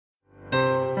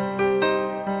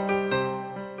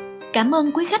Cảm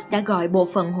ơn quý khách đã gọi bộ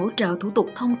phận hỗ trợ thủ tục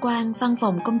thông quan văn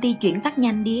phòng công ty chuyển phát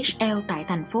nhanh DHL tại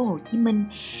Thành phố Hồ Chí Minh.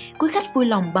 Quý khách vui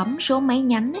lòng bấm số máy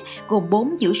nhánh gồm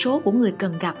 4 chữ số của người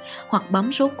cần gặp hoặc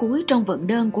bấm số cuối trong vận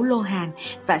đơn của lô hàng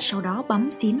và sau đó bấm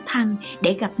phím thăng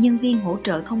để gặp nhân viên hỗ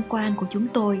trợ thông quan của chúng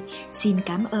tôi. Xin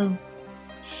cảm ơn.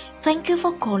 Thank you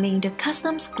for calling the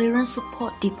Customs Clearance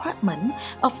Support Department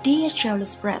of DHL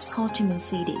Express Ho Chi Minh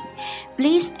City.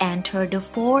 Please enter the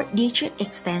 4-digit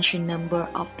extension number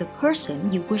of the person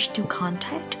you wish to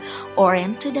contact or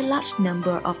enter the last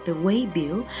number of the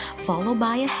waybill followed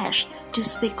by a hash to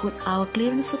speak with our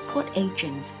clearance support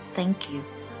agents. Thank you.